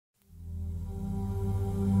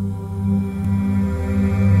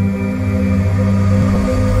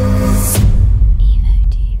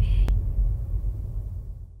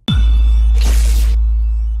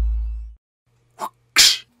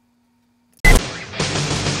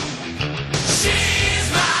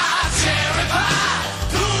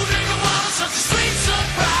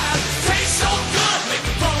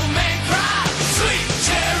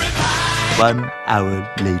1 hour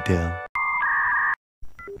later.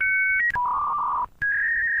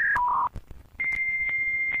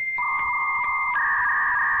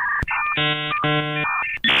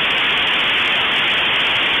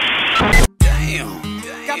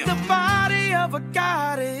 Got the body of a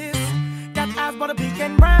goddess, got eyes but a big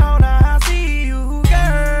and brown. I see you,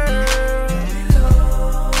 girl.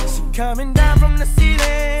 She coming down from the ceiling.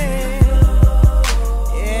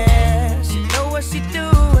 Yeah, she know what she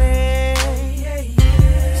doing.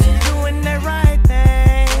 She doing that right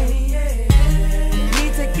thing.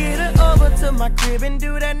 Need to get her over to my crib and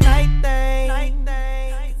do that night thing.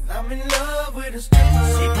 I'm in love with a stripper.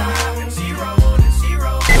 She poppin', she rollin', she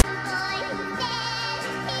rollin'.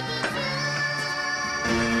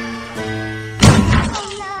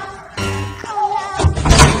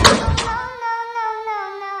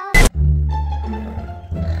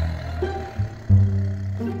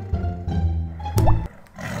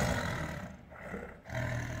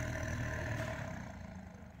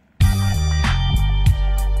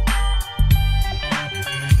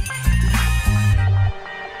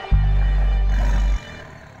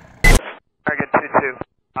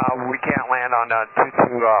 We can't land on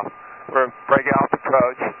 22. We're breaking off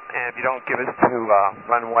approach, and if you don't give us to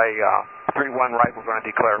runway 31 right, we're going to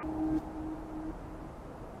declare.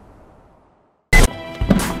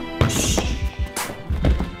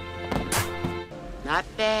 Not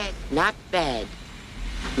bad, not bad.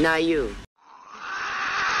 Now you.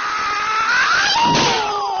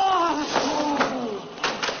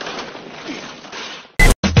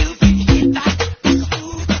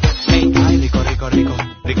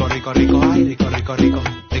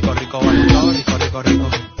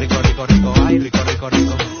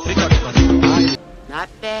 Not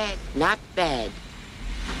bad, not bad.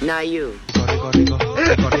 Now you.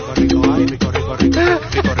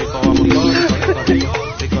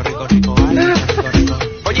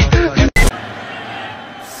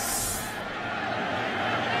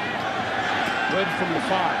 Led from the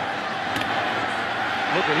 5.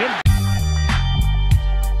 Look at him.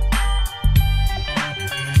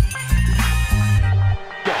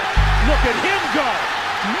 Look at him go.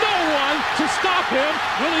 No one to stop him.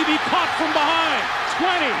 Will he be caught from behind?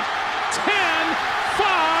 20, 10,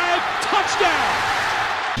 5, touchdown.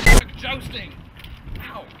 Jousting.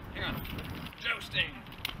 Ow. Hang on. Jousting.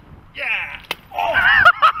 Yeah. Oh.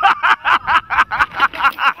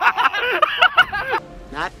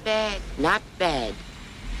 Not bad, not bad.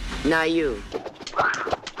 Now you.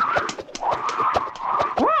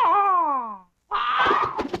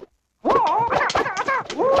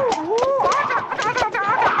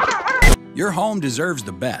 Your home deserves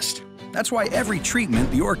the best. That's why every treatment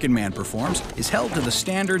the Orkin Man performs is held to the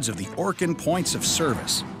standards of the Orkin Points of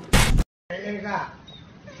Service.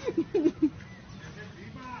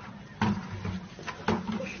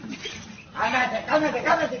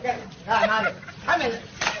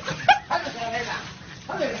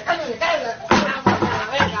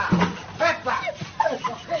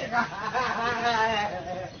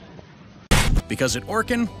 Because at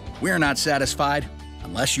Orkin, we're not satisfied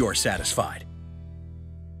unless you're satisfied.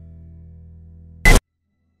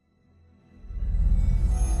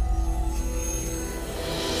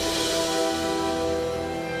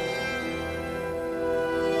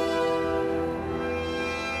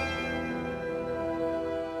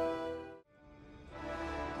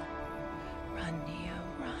 Run, Neo,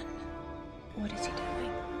 run. What is he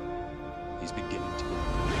doing? He's beginning to.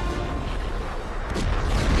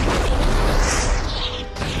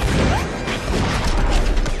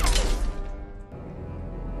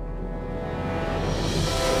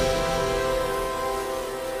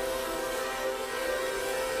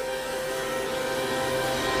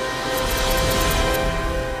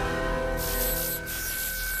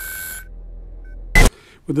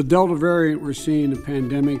 With the Delta variant, we're seeing a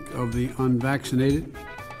pandemic of the unvaccinated.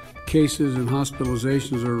 Cases and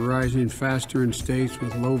hospitalizations are rising faster in states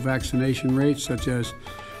with low vaccination rates, such as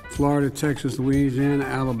Florida, Texas, Louisiana,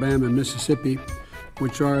 Alabama, and Mississippi,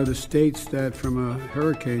 which are the states that, from a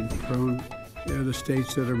hurricane prone, they're the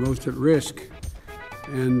states that are most at risk.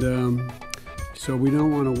 And so we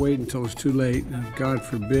don't want to wait until it's too late. And if, God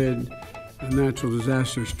forbid, a natural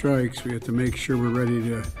disaster strikes, we have to make sure we're ready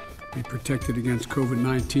to be protected against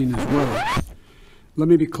COVID-19 as well. Let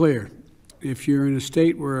me be clear. If you're in a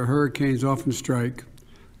state where hurricanes often strike,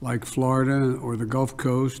 like Florida or the Gulf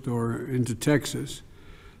Coast or into Texas,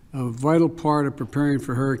 a vital part of preparing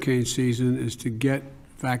for hurricane season is to get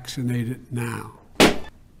vaccinated now.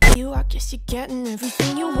 I guess you're getting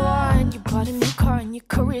everything you want. You bought a new car and your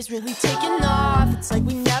career's really taking off. It's like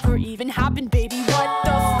we never even happened, baby. What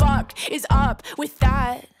the fuck is up with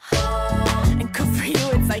that? And good for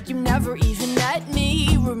you, it's like you never even met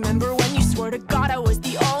me. Remember when you swore to God I was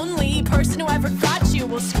the only person who ever got you?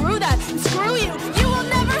 Well, screw that and screw you. You will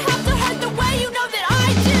never have to hurt the way you know that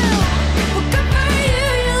I do. Well, good for you,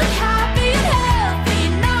 you look happy and healthy.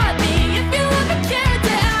 Not me, if you ever cared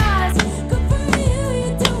to ask. Good for you,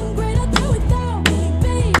 you're doing great, I'll do without me,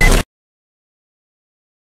 babe.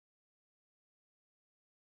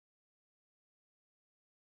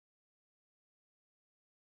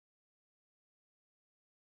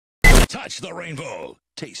 Touch the rainbow.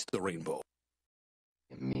 Taste the rainbow.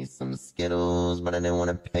 Give me some Skittles, but I didn't want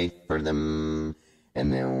to pay for them.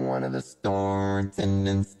 And then one of the store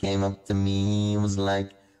attendants came up to me and was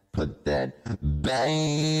like, put that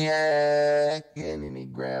back. And then he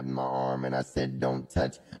grabbed my arm and I said, don't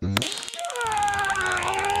touch me.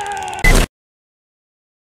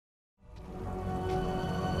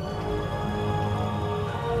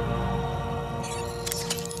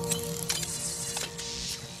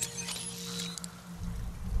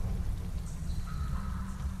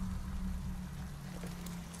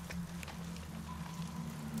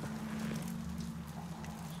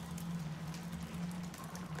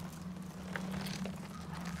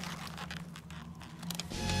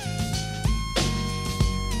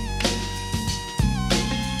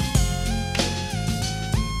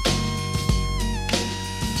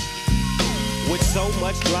 With so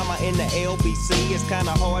much drama in the LBC, it's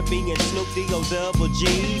kinda hard being Snoop D-O double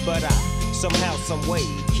G. But I somehow, some way,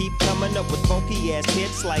 keep coming up with funky ass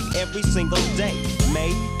hits like every single day.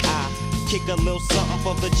 May I kick a little something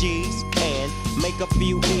for the G's and make a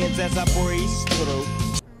few ends as I breeze through.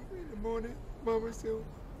 In the morning, mama still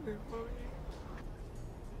in the morning.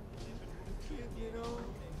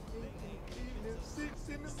 Eating at 6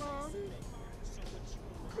 in the morning.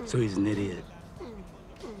 So he's an idiot.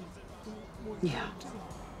 Yeah.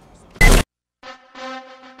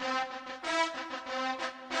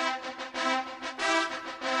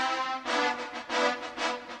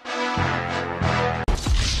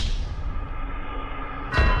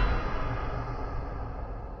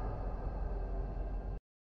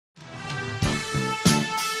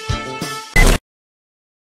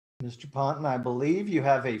 Mr. Ponton, I believe you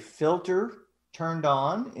have a filter turned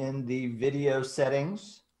on in the video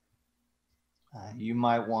settings. You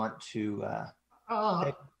might want to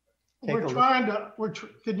take we're trying to,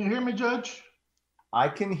 can you hear me, Judge? I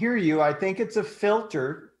can hear you. I think it's a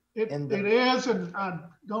filter. It is, and I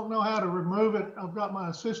don't know how to remove it. I've got my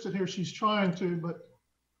assistant here. She's trying to, but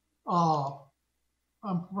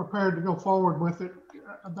I'm prepared to go forward with it.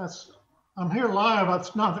 I'm here live.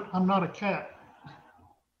 I'm not a cat.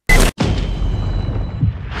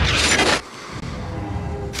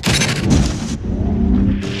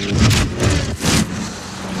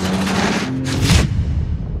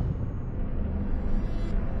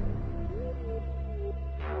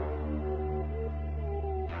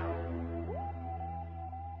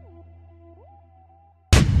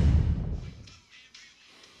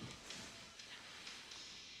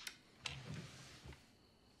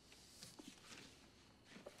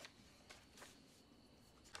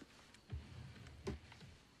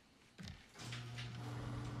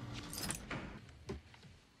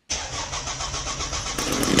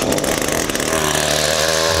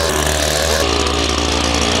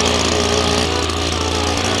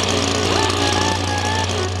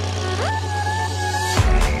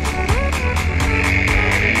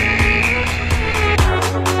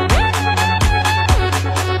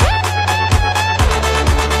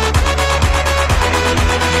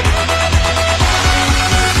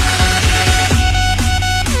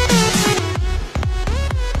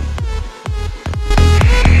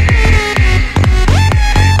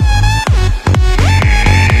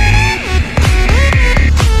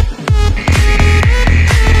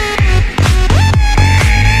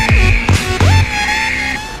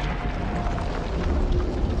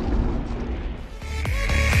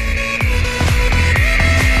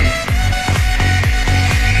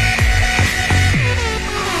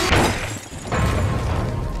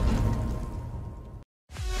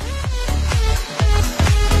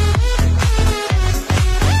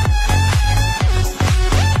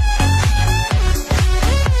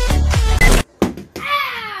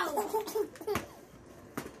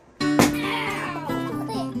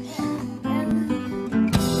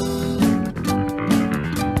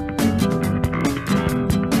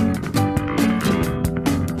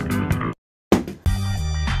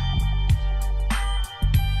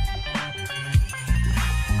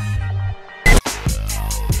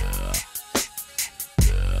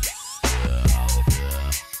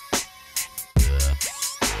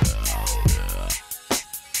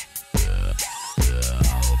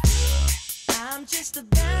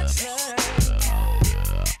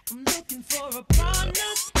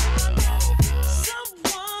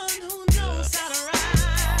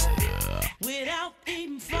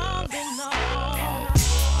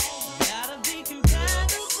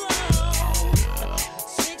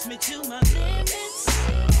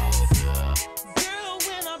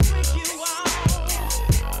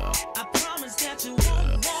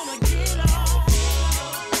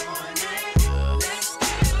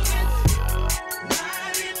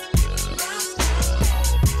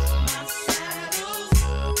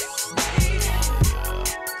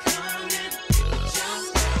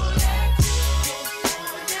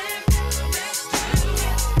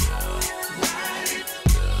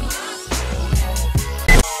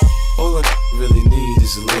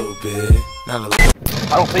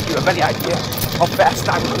 I don't think you have any idea how fast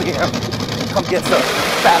I really am. Come get the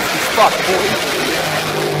fastest fuck, boy.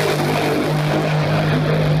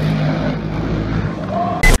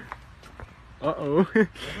 Uh-oh.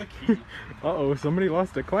 Uh-oh, somebody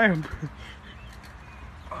lost a clamp.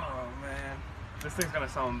 Oh, man. This thing's gonna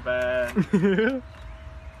sound bad.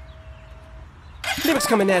 Lyrics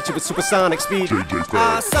coming at you with supersonic speed. Summon,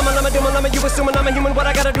 I'm a doom, I'm a you assuming I'm a human. What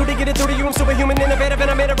I gotta do to get it through to you? I'm superhuman, innovative,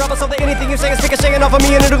 and I made a rubber so that anything you say is ricocheting off of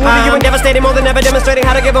me and it'll glue to you and devastating more than ever, demonstrating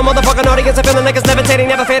how to give a motherfucking audience a feeling like it's levitating,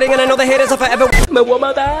 never fading, and I know the haters are forever. Now what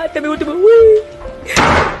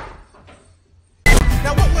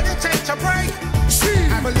would it take to break?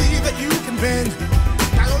 I believe that you can bend.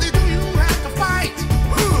 Not only do you have to fight,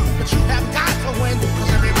 but you have got to win.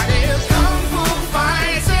 Cause everybody is kung fu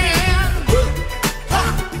fighting.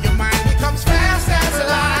 Your mind becomes fast as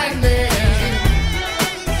lightning.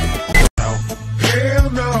 Hell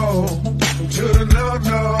no, to the no,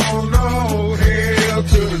 no, no. Hell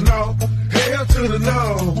to the no, hell to the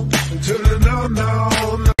no, to the no, no,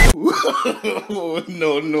 no.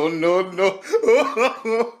 No, no, no, no.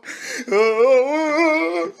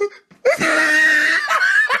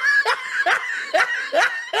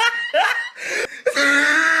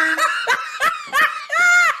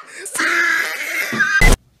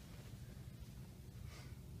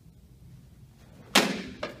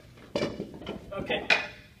 Okay,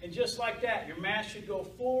 and just like that, your mass should go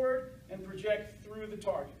forward and project through the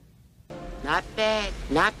target. Not bad,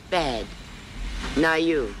 not bad. Now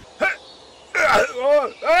you.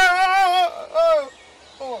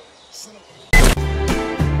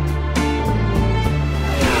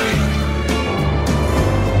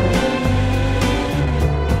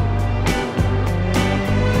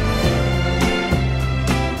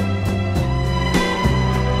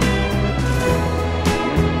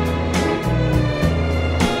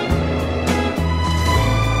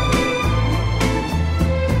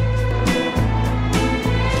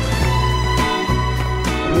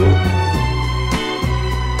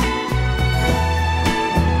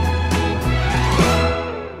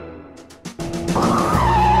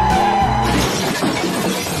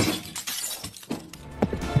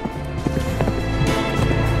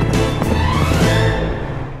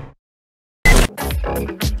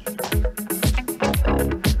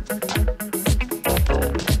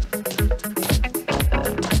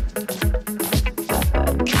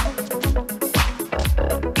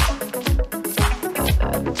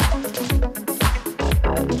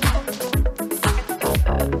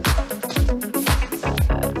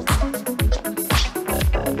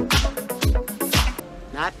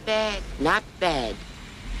 Not bad, not bad.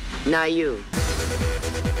 Now you.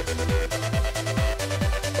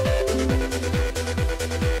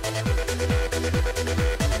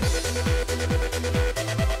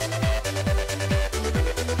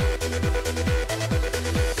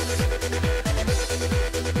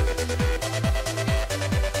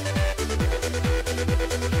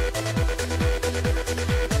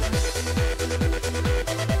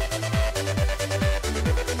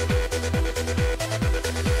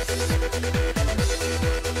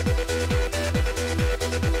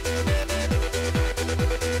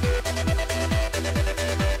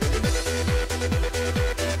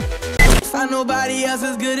 Find nobody else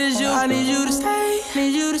as good as you. I need you to stay,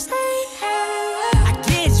 need you to stay. I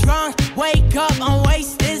get drunk, wake up, I'm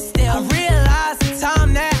wasted still. I realize the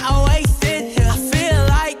time that I wasted here. I feel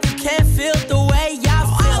like you can't feel the way I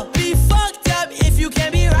feel. I'll be fucked up if you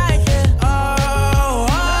can't be right here. Oh,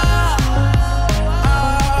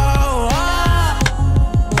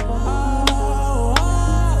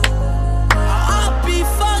 I'll be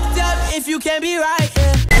fucked up if you can't be right here.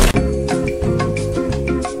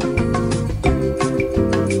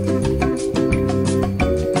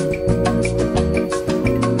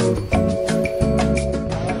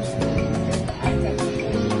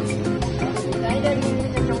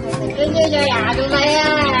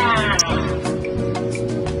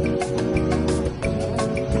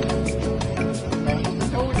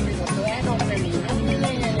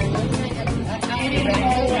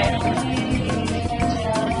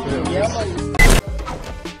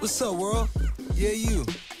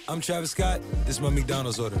 I'm Travis Scott. This is my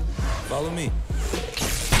McDonald's order. Follow me.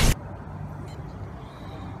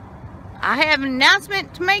 I have an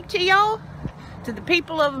announcement to make to y'all, to the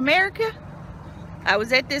people of America. I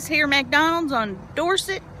was at this here McDonald's on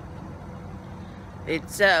Dorset.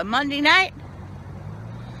 It's Monday night.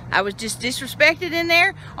 I was just disrespected in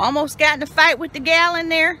there. Almost got in a fight with the gal in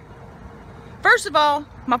there. First of all,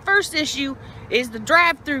 my first issue is the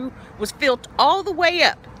drive-thru was filled all the way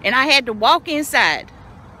up and I had to walk inside.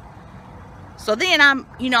 So then I'm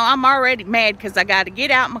already mad because I got to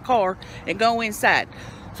get out my car and go inside.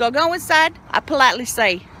 So I go inside, I politely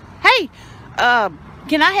say, hey,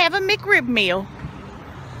 can I have a McRib meal?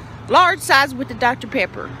 Large size with the Dr.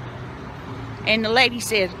 Pepper. And the lady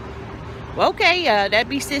said, well, okay, that'd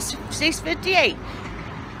be $6.58.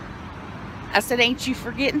 I said, ain't you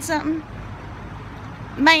forgetting something,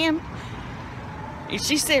 ma'am? And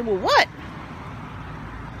she said, well, what?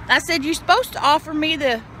 I said, you're supposed to offer me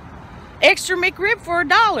the extra McRib for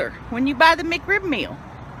 $1 when you buy the McRib meal.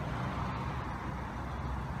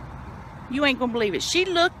 You ain't gonna believe it. She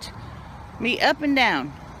looked me up and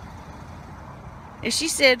down. And she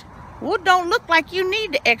said, well, it don't look like you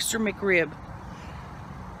need the extra McRib.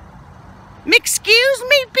 Excuse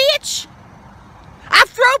me, bitch? I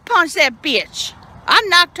throat punched that bitch. I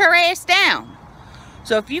knocked her ass down.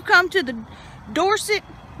 So if you come to the Dorset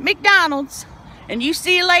McDonald's and you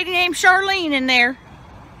see a lady named Charlene in there,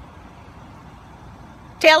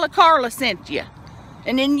 tell her Carla sent you.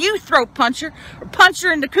 And then you throat punch her or punch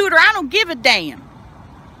her in the cooter. I don't give a damn.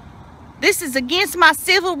 This is against my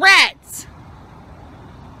civil rights.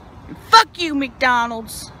 And fuck you,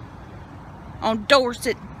 McDonald's on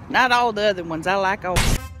Dorset. Not all the other ones. I like all.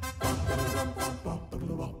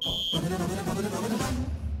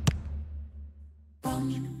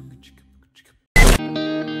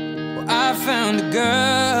 Well, I found a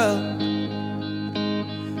girl,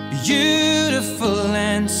 beautiful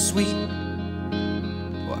and sweet.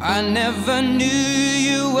 Well, I never knew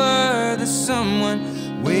you were the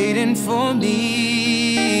someone waiting for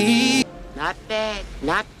me. Not bad,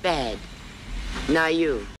 not bad. Now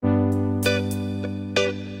you.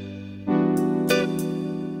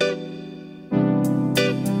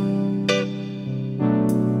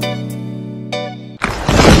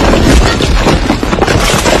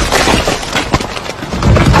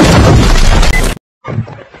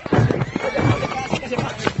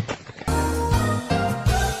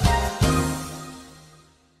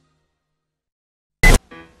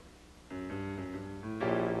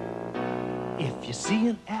 If you see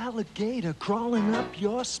an alligator crawling up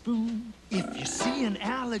your spoon, if you see an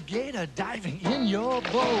alligator diving in your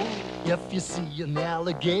bowl, if you see an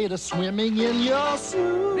alligator swimming in your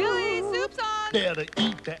soup, Billy, soup's on! better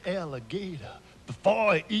eat the alligator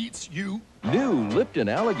before it eats you. New Lipton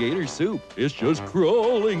alligator soup. It's just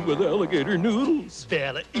crawling with alligator noodles.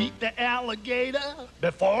 Better eat the alligator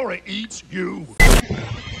before it eats you.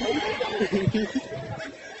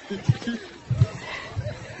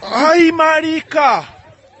 ¡Ay, marica!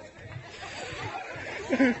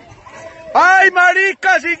 ¡Ay,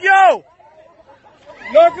 marica, siguió!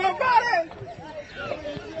 ¡Loco, paren!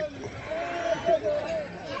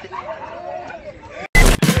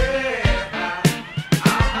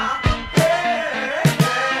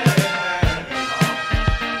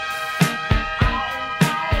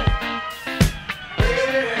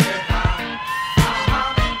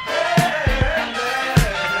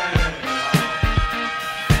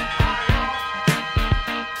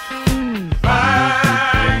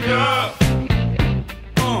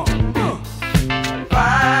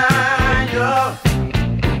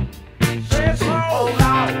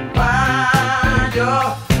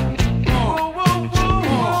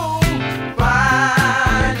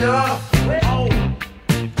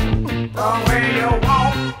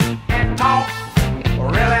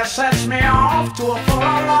 Sets me off to a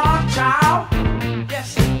full-on child.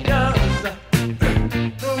 Yes, it does.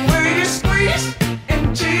 The way you squeeze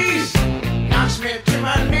and tease knocks me to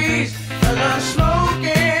my knees. 'Cause I'm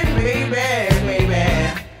smoking, baby, baby.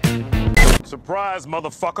 Surprise,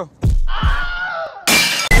 motherfucker. Ah!